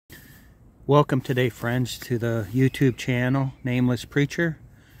Welcome today, friends, to the YouTube channel Nameless Preacher,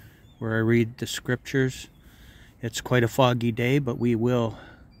 where I read the scriptures. It's quite a foggy day, but we will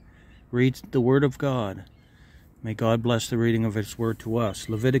read the Word of God. May God bless the reading of His Word to us.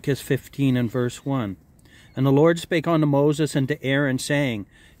 Leviticus 15 and verse 1. And the Lord spake unto Moses and to Aaron, saying,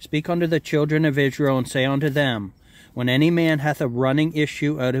 Speak unto the children of Israel, and say unto them, When any man hath a running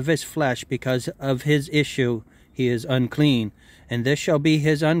issue out of his flesh, because of his issue he is unclean. And this shall be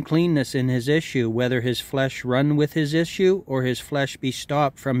his uncleanness in his issue, whether his flesh run with his issue, or his flesh be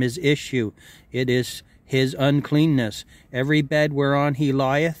stopped from his issue. It is his uncleanness. Every bed whereon he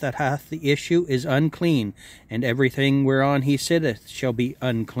lieth that hath the issue is unclean, and everything whereon he sitteth shall be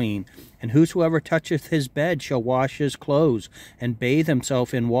unclean. And whosoever toucheth his bed shall wash his clothes, and bathe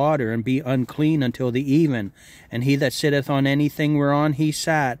himself in water, and be unclean until the even. And he that sitteth on anything whereon he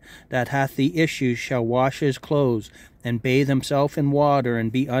sat, that hath the issue, shall wash his clothes, and bathe himself in water,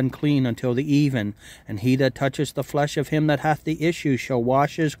 and be unclean until the even. And he that toucheth the flesh of him that hath the issue shall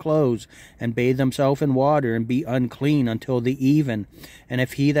wash his clothes, and bathe himself in water, and be unclean until the even. And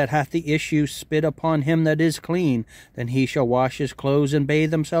if he that hath the issue spit upon him that is clean, then he shall wash his clothes, and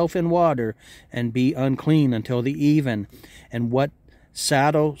bathe himself in water, and be unclean until the even. And what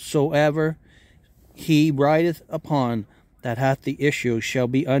saddle soever he rideth upon, that hath the issue, shall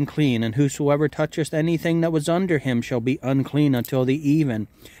be unclean, and whosoever toucheth anything that was under him shall be unclean until the even.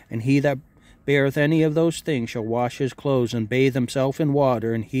 And he that beareth any of those things shall wash his clothes, and bathe himself in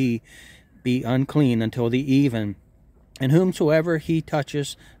water, and he be unclean until the even. And whomsoever he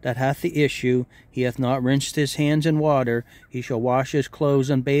touches that hath the issue, he hath not rinsed his hands in water, he shall wash his clothes,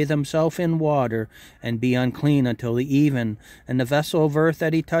 and bathe himself in water, and be unclean until the even. And the vessel of earth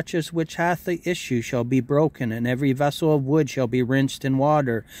that he touches which hath the issue shall be broken, and every vessel of wood shall be rinsed in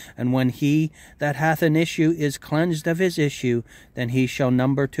water. And when he that hath an issue is cleansed of his issue, then he shall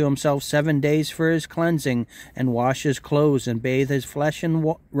number to himself 7 days for his cleansing, and wash his clothes, and bathe his flesh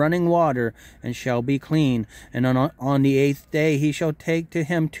in running water, and shall be clean. And on the 8th day he shall take to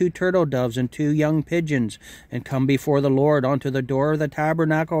him 2 turtle doves and 2 young pigeons, and come before the Lord unto the door of the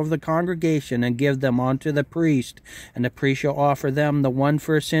tabernacle of the congregation, and give them unto the priest. And the priest shall offer them, the one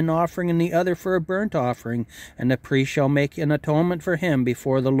for a sin offering, and the other for a burnt offering. And the priest shall make an atonement for him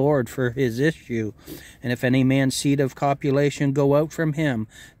before the Lord for his issue. And if any man's seed of copulation go out from him,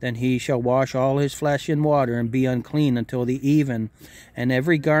 then he shall wash all his flesh in water, and be unclean until the even. And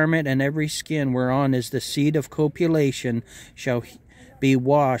every garment and every skin whereon is the seed of copulation shall be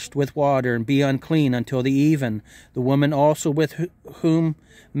washed with water, and be unclean until the even. The woman also with whom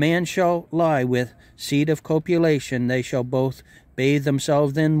man shall lie with seed of copulation, they shall both bathe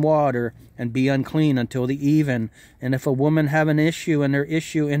themselves in water, and be unclean until the even. And if a woman have an issue, and her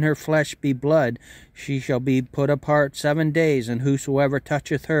issue in her flesh be blood, she shall be put apart 7 days, and whosoever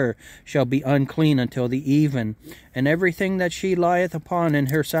toucheth her shall be unclean until the even. And everything that she lieth upon in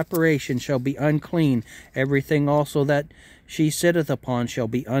her separation shall be unclean. Everything also that she sitteth upon shall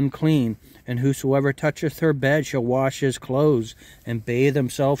be unclean. And whosoever toucheth her bed shall wash his clothes, and bathe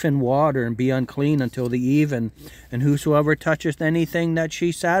himself in water, and be unclean until the even. And whosoever toucheth anything that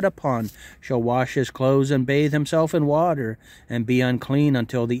she sat upon shall wash his clothes, and bathe himself in water, and be unclean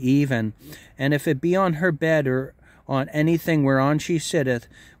until the even. And if it be on her bed, or on anything whereon she sitteth,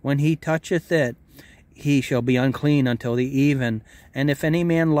 when he toucheth it, he shall be unclean until the even. And if any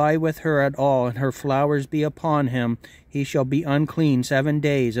man lie with her at all, and her flowers be upon him, he shall be unclean 7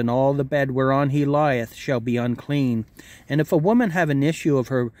 days, and all the bed whereon he lieth shall be unclean. And if a woman have an issue of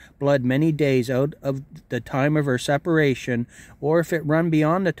her blood many days out of the time of her separation, or if it run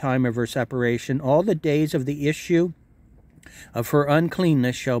beyond the time of her separation, all the days of the issue of her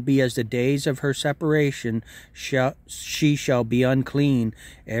uncleanness shall be as the days of her separation, she shall be unclean.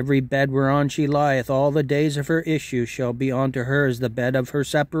 Every bed whereon she lieth all the days of her issue shall be unto her as the bed of her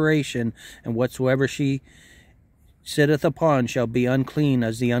separation, and whatsoever she sitteth upon shall be unclean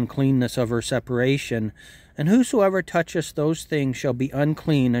as the uncleanness of her separation. And whosoever toucheth those things shall be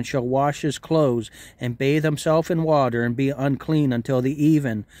unclean, and shall wash his clothes, and bathe himself in water, and be unclean until the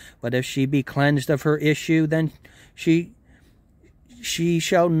even. But if she be cleansed of her issue, then she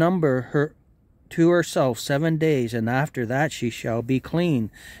shall number her to herself 7 days, and after that she shall be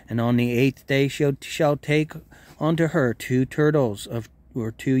clean. And on the 8th day shall take unto her 2 turtles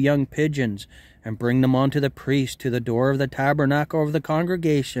or 2 young pigeons, and bring them unto the priest to the door of the tabernacle of the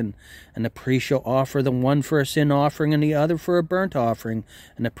congregation. And the priest shall offer the one for a sin offering and the other for a burnt offering.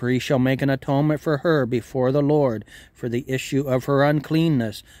 And the priest shall make an atonement for her before the Lord for the issue of her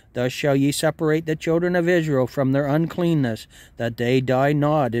uncleanness. Thus shall ye separate the children of Israel from their uncleanness, that they die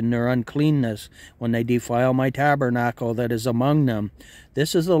not in their uncleanness, when they defile my tabernacle that is among them.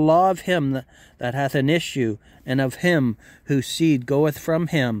 This is the law of him that hath an issue, and of him whose seed goeth from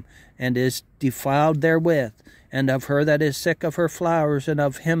him, and is defiled therewith, and of her that is sick of her flowers, and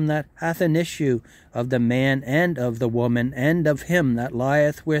of him that hath an issue, of the man and of the woman, and of him that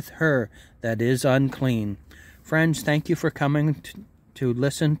lieth with her that is unclean. Friends, thank you for coming to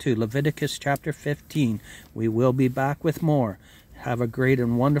listen to Leviticus chapter 15. We will be back with more. Have a great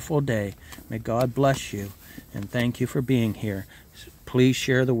and wonderful day. May God bless you, and thank you for being here. Please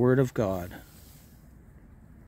share the Word of God.